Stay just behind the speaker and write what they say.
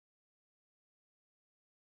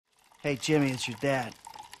Hey, Jimmy, it's your dad.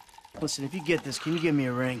 Listen, if you get this, can you give me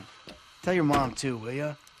a ring? Tell your mom, too, will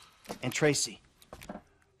ya? And Tracy.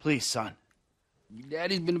 Please, son. Your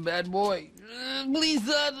daddy's been a bad boy. Please,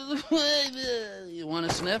 son. You want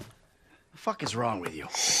a sniff? The fuck is wrong with you?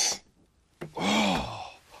 Oh.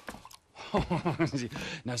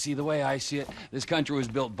 Now, see, the way I see it, this country was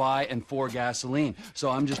built by and for gasoline. So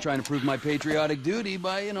I'm just trying to prove my patriotic duty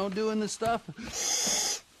by, you know, doing this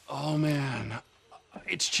stuff. Oh, man.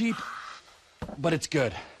 It's cheap, but it's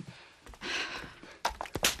good.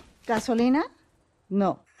 Gasolina?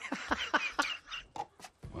 No.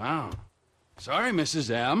 Wow. Sorry, Mrs.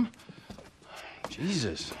 M.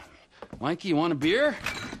 Jesus. Mikey, you want a beer?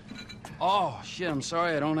 Oh, shit, I'm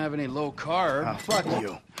sorry I don't have any low carb. Oh, fuck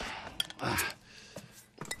you.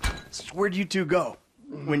 So where'd you two go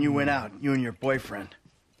when you went out, you and your boyfriend?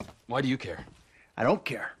 Why do you care? I don't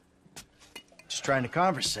care. Just trying to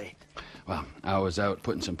conversate. Well, I was out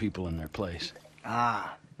putting some people in their place.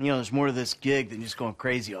 Ah, you know, there's more to this gig than just going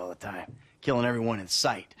crazy all the time, killing everyone in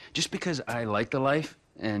sight. Just because I like the life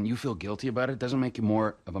and you feel guilty about it doesn't make you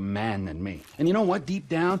more of a man than me. And you know what? Deep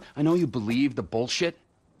down, I know you believe the bullshit.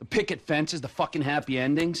 The picket fences, the fucking happy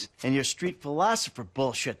endings. And your street philosopher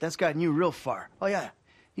bullshit, that's gotten you real far. Oh, yeah,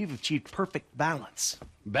 you've achieved perfect balance.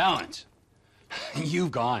 Balance?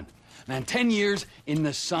 You've gone. Man, 10 years in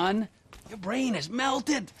the sun, your brain has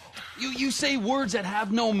melted. You say words that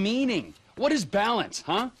have no meaning. What is balance,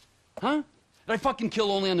 huh? Huh? Did I fucking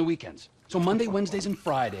kill only on the weekends? So Monday, Wednesdays, and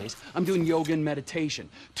Fridays, I'm doing yoga and meditation.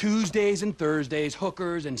 Tuesdays and Thursdays,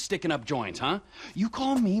 hookers and sticking up joints, huh? You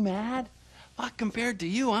call me mad? Fuck, compared to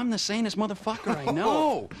you, I'm the sanest motherfucker I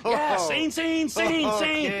know. Yeah, sane.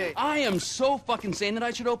 Okay. I am so fucking sane that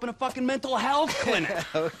I should open a fucking mental health clinic.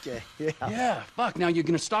 Okay, yeah. Yeah, fuck, now you're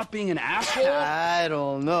gonna stop being an asshole? I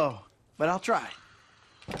don't know, but I'll try.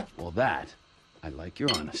 Well, that, I like your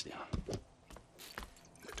honesty on.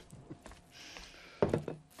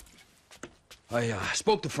 I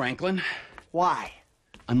spoke to Franklin. Why?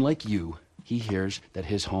 Unlike you, he hears that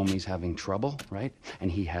his homie's having trouble, right? And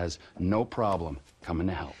he has no problem coming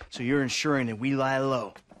to help. So you're ensuring that we lie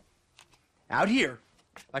low. Out here,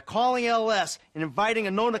 by calling LS and inviting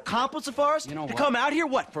a known accomplice of ours You know to what? come out here,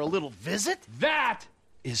 what, for a little visit? That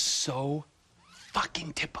is so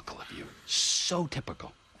fucking typical of you. So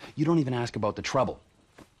typical. You don't even ask about the trouble.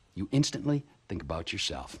 You instantly think about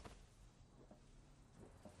yourself.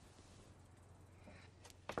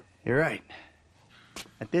 You're right.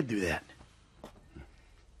 I did do that.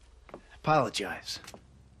 Apologize.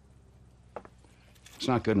 It's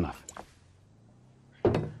not good enough.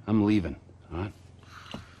 I'm leaving, all right?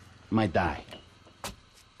 I might die.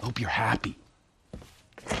 Hope you're happy.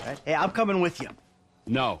 Right? Hey, I'm coming with you.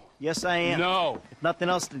 No. Yes, I am. No. If nothing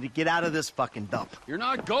else, to get out of this fucking dump. You're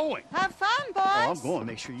not going. Have fun, boys. Oh, I'm going.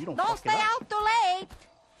 Make sure you don't Don't fuck stay it up. out too late.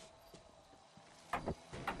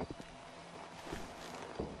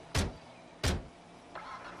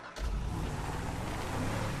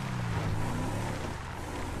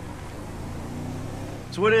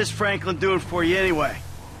 So what is Franklin doing for you anyway?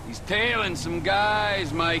 He's tailing some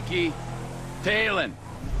guys, Mikey. Tailing.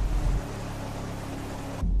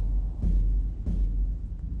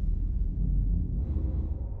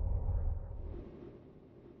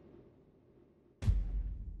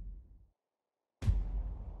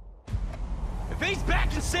 If he's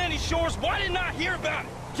back in Sandy Shores, why didn't I hear about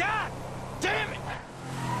it? God damn it!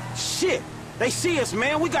 Shit! They see us,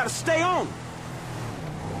 man. We gotta stay on.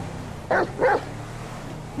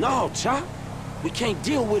 No, Chop. We can't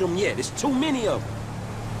deal with them yet. There's too many of them.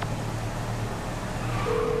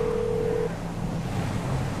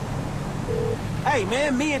 Hey,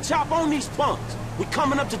 man, me and Chop on these punks. We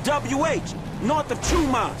coming up to WH, north of 2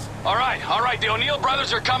 miles. All right. The O'Neill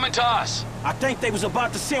brothers are coming to us. I think they was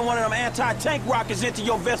about to send one of them anti-tank rockets into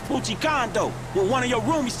your Vespucci condo when one of your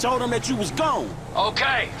roomies told them that you was gone.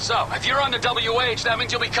 Okay, so if you're on the WH, that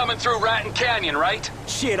means you'll be coming through Ratton Canyon, right?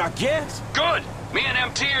 Shit, I guess. Good. Me and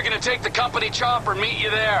MT are gonna take the company chopper and meet you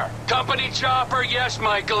there. Company chopper, yes,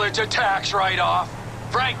 Michael, it's a tax write-off.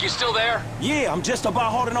 Frank, you still there? Yeah, I'm just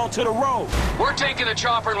about holding on to the road. We're taking the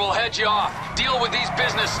chopper and we'll head you off. Deal with these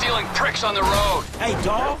business-stealing pricks on the road. Hey,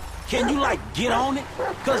 dawg, can you, like, get on it?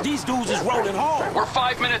 Because these dudes is rolling hard. We're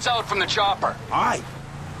 5 minutes out from the chopper. All right.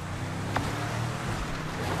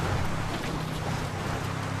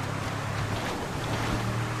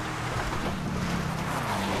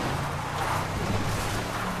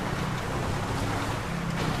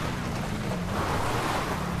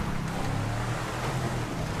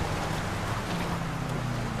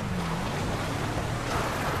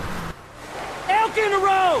 Elk in the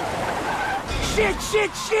road!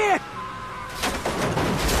 Shit!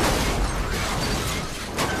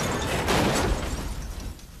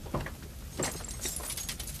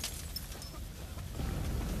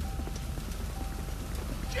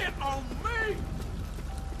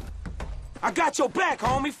 I got your back,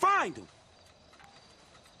 homie. Find him.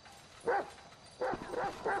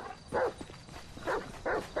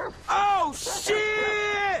 Oh,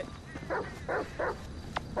 shit!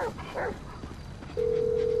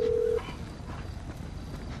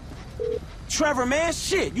 Trevor, man,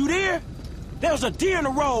 shit, you there? There was a deer in the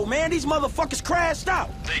road, man. These motherfuckers crashed out.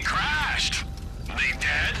 They crashed. They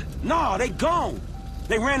dead? Nah, they gone.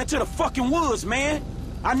 They ran into the fucking woods, man.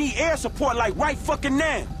 I need air support like right fucking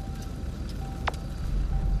now.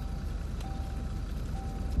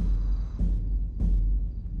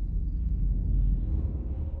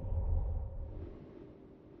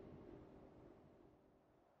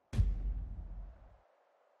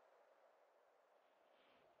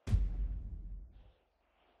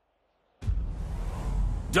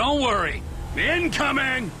 Don't worry.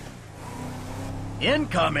 Incoming!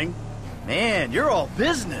 Incoming? Man, you're all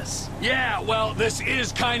business. Yeah, well, this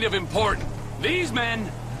is kind of important. These men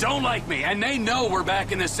don't like me, and they know we're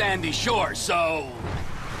back in the sandy shore, so...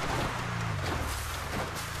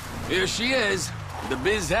 Here she is, the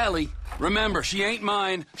Biz Alley. Remember, she ain't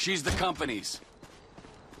mine, she's the company's.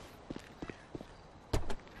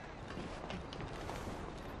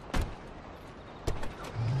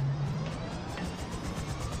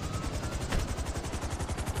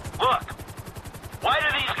 Look, why do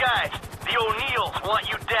these guys, the O'Neills, want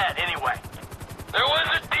you dead anyway? There was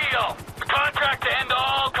a deal. The contract to end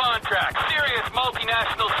all contracts. Serious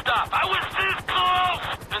multinational stuff. I was this close!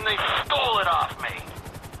 And they stole it off me.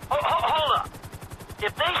 Hold up.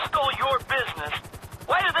 If they stole your business,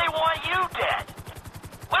 why do they want you dead?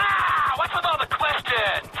 Wow! What's with all the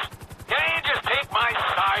questions? Can't you just take my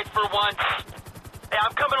side for once? Hey,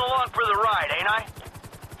 I'm coming along for the ride, ain't I?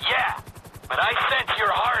 Yeah, but I sense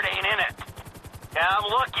your heart ain't in it. Yeah, I'm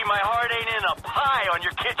lucky my heart ain't in a pie on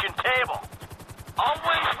your kitchen table.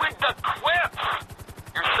 Always with the quips.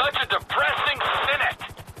 You're such a depressing cynic.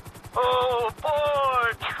 Oh,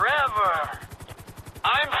 poor Trevor.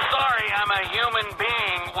 I'm sorry I'm a human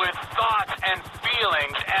being with thoughts and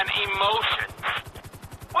feelings and emotions.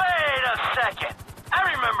 Wait a second. I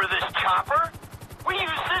remember this chopper. We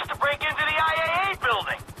used this to break into the IAA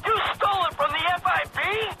building. You stole it from the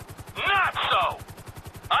FIB? Not so.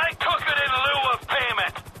 I took it in lieu of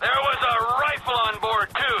payment. There was a rifle on board,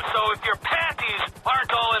 too, so if your panties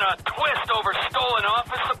aren't all in a twist over stolen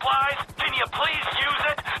office supplies, can you please use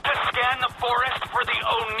it to scan the forest for the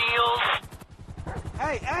O'Neills?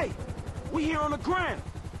 Hey, we here on the ground.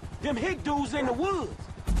 Them hick dudes in the woods.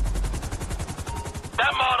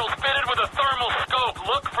 That model's fitted with a thermal scope.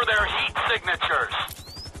 Look for their heat signatures.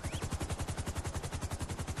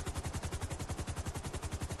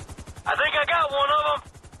 I think I got one of them.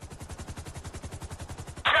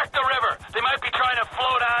 Check the river. They might be trying to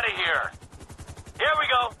float out of here. Here we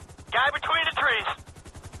go. Guy between the trees.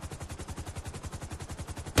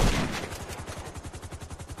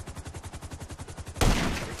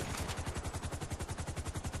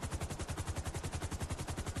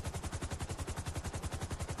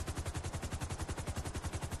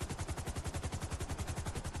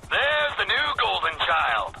 There's the new golden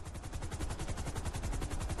child.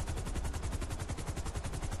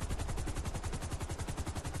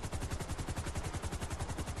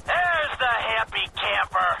 There's the happy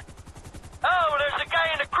camper. Oh, there's a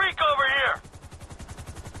guy in the creek over here.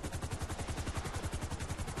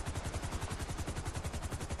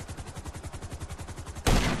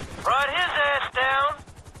 Brought his ass down.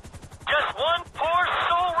 Just one poor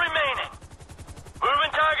soul remaining.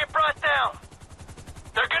 Moving target brought down.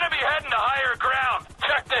 They're gonna be heading to higher ground.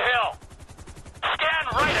 Check the hill. Scan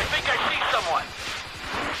right. I think I see someone.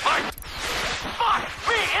 Fuck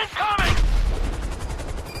me, incoming!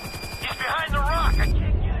 He's behind the rock. I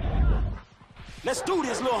can't get a shot. Let's do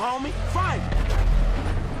this, little homie. Find him.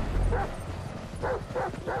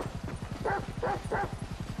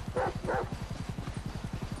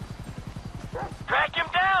 Track him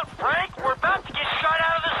down, Frank. We're about to get shot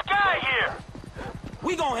out of the sky here.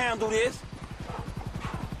 We gonna handle this.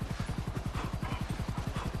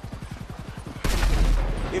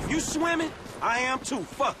 If you swimming, I am too.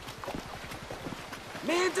 Fuck.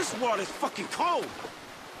 Man, this water's fucking cold.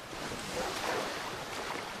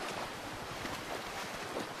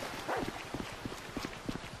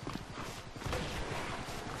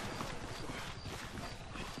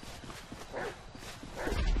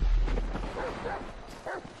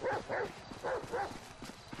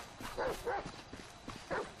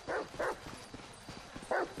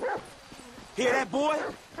 Hear that, boy?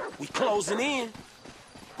 We closing in.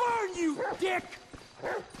 Burn, you dick!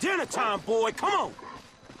 Dinner time, boy. Come on.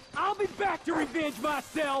 I'll be back to revenge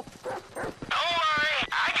myself. Don't worry,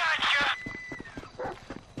 I got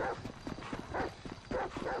you.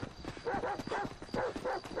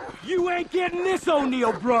 You ain't getting this,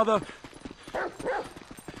 O'Neill, brother.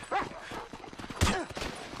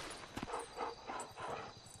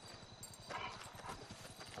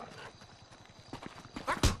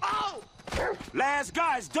 Last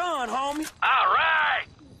guy's done, homie. All right.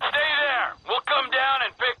 Stay there. We'll come down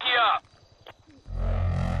and pick you up.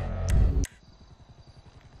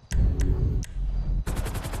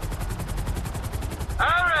 All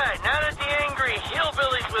right. Now that the angry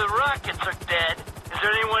hillbillies with rockets are dead, is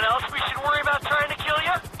there anyone else we should worry about trying to kill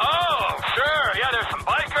you? Oh, sure. Yeah, there's some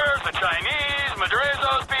bikers, the Chinese,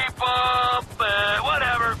 Madrizo's people,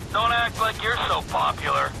 whatever. Don't act like you're so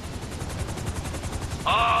popular.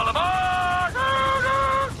 All aboard!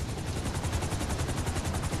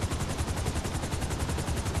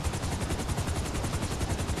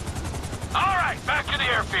 All right, back to the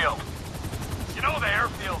airfield. You know the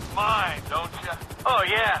airfield's mine, don't you? Oh,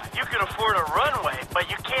 yeah. You can afford a runway, but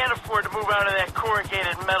you can't afford to move out of that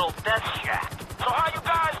corrugated metal death shack. So how you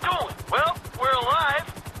guys doing? Well, we're alive.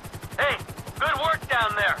 Hey, good work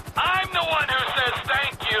down there. I'm the one who says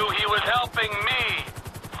thank you. He was helping me.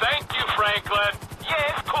 Thank you, Franklin.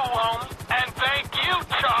 Yeah, it's cool, homie. And thank you,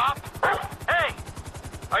 Chop. Hey,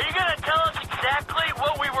 are you gonna tell us exactly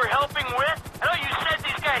what we were helping with? I know you said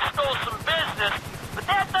these guys stole some business, but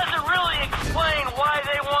that doesn't really explain why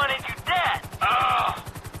they wanted you dead. Oh,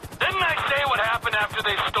 didn't I say what happened after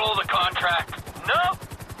they stole the contract? Nope,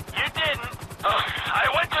 you didn't. I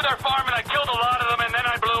went to their farm and I killed a lot of them and then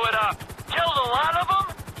I blew it up. Killed a lot of them?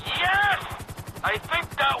 Yes! I think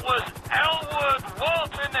that was Elwood,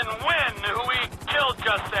 Walton, and Wynn who we killed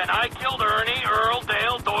just then. I killed Ernie, Earl,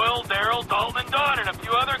 Dale, Doyle, Darrell, Dalton, and Don, and a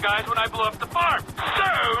few other guys when I blew up the farm. So,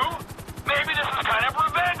 maybe this is kind of a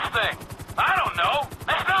revenge thing. I don't know.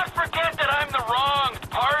 Let's not forget that I'm the wrong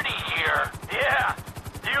party here. Yeah,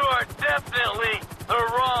 you are definitely the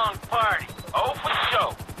wrong party. Oh, for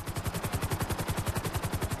sure.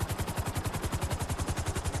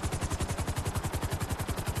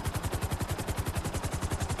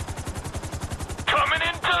 Coming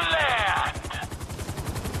into land.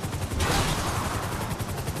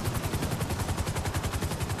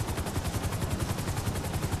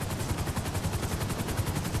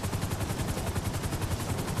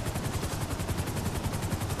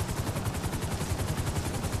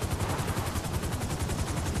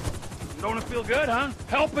 Don't it feel good, huh?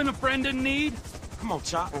 Helping a friend in need? Come on,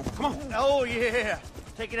 Chop. Come on. Oh, yeah.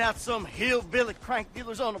 Taking out some hillbilly crank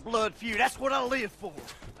dealers on a blood feud. That's what I live for.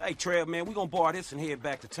 Hey, Trev, man, we gonna borrow this and head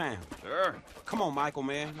back to town. Sure. Come on, Michael,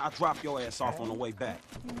 man. I'll drop your ass off on the way back.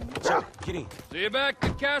 Chop, get in. See you back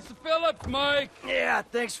at Castle Phillips, Mike. Yeah,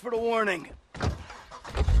 thanks for the warning.